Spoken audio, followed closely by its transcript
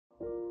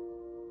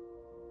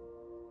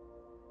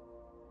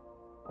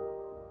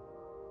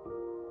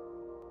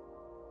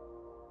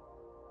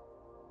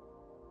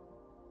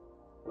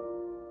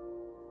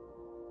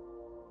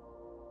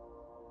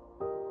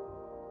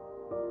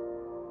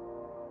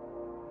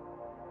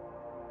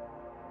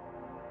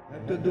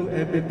have to do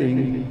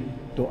everything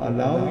to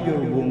allow your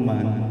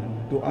woman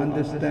to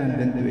understand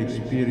and to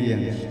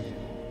experience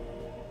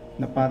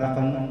na para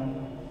kang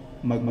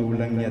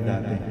magulang niya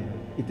dati.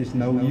 It is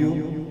now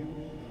you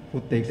who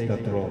takes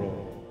that role.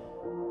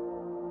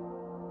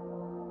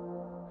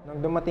 Nung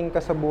dumating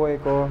ka sa buhay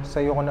ko,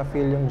 sa'yo ko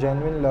na-feel yung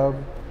genuine love,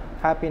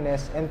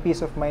 happiness, and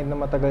peace of mind na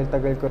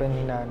matagal-tagal ko rin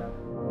hinanap.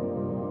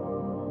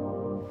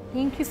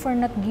 Thank you for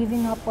not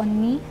giving up on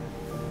me,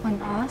 on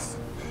us.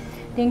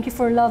 Thank you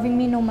for loving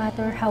me no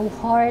matter how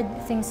hard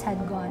things had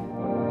gone.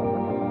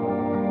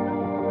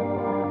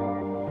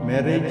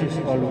 Marriage is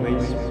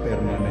always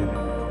permanent.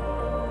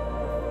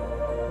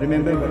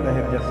 Remember what I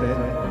have just said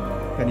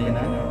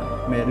kanina?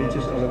 Marriage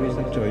is always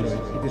a choice.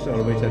 It is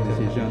always a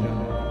decision.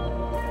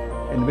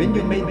 And when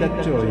you made that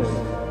choice,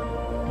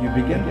 you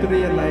begin to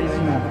realize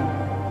na,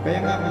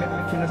 kaya nga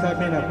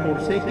sinasabi na,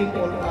 forsaking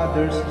all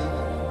others,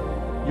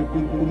 you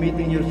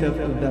committing yourself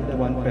to that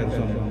one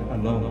person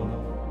alone.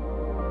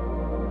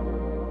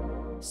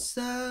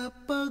 Sa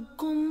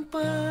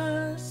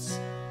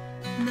pagkumpas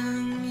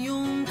ng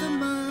iyong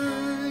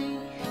kamay,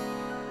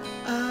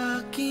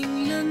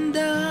 aking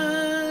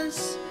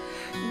landas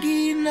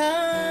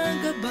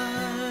ginagabay,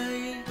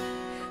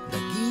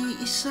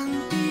 nag-iisang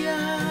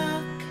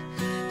tiyak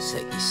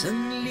sa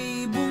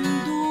 1,000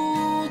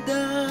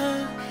 duda,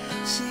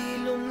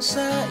 silong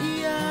sa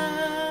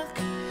iyak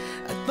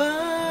at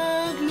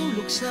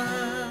pagluluksa.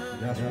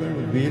 Jasper,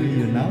 will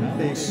you now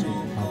take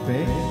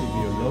Mafe to be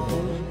your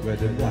lawful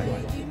wedded wife?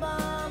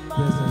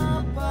 Yes,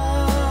 I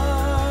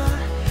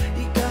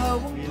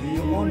Will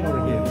you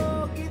honor him?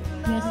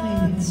 Yes,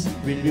 I will.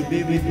 Will you be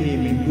with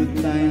him in good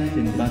times,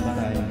 in bad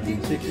times,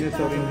 in sickness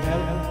or in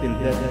health, till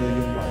death do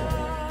you part?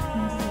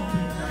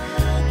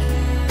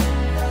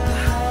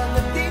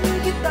 Hahanatin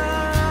kita.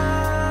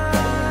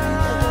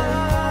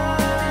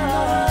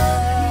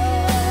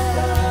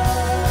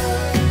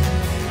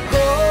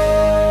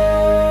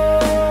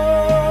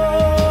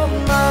 Kung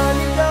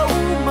maligaw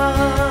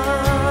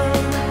man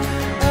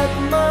at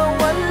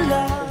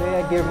mawala. Today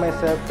I give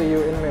myself to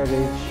you in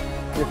marriage.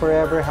 You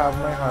forever have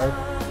my heart,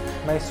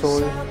 my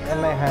soul,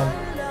 and my hand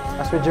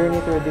as we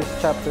journey through this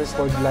chapter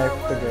called life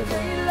together.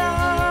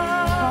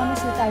 I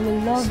promise that I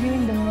will love you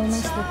in the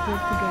moments that we're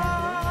together.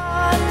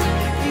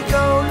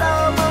 Ikaw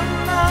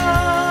lamang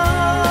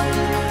ang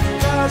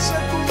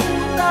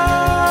kasagutan,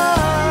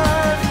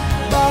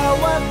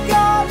 bawat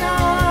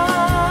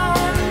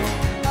kanan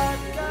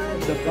at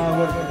The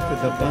power to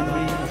the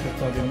bonding of the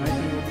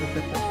solemnizing of the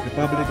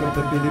Republic of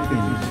the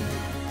Philippines,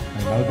 I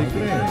now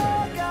declare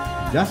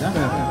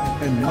Jasper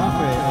and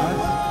Mafe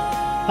as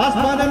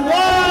husband and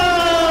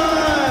wife!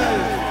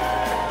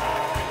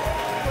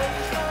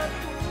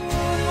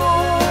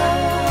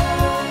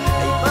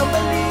 ay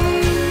pabalik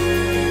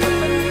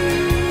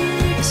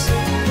sa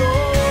iyo.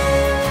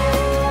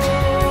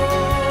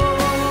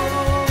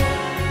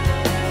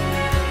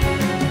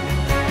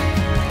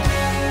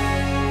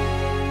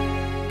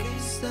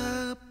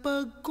 Sa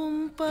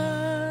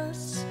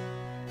pagkumpas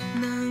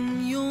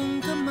ng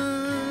iyong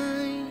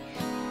kamay,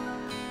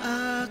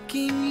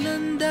 aking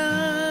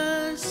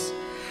landas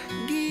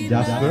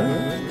Jasper,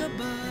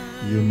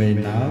 you may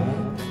now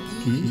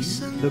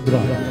kiss the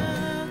bride.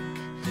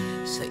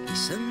 sa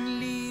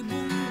 1,000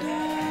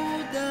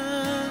 duda,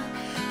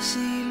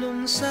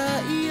 silong sa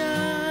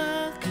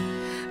iyak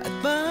at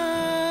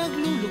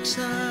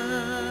pagluluksa.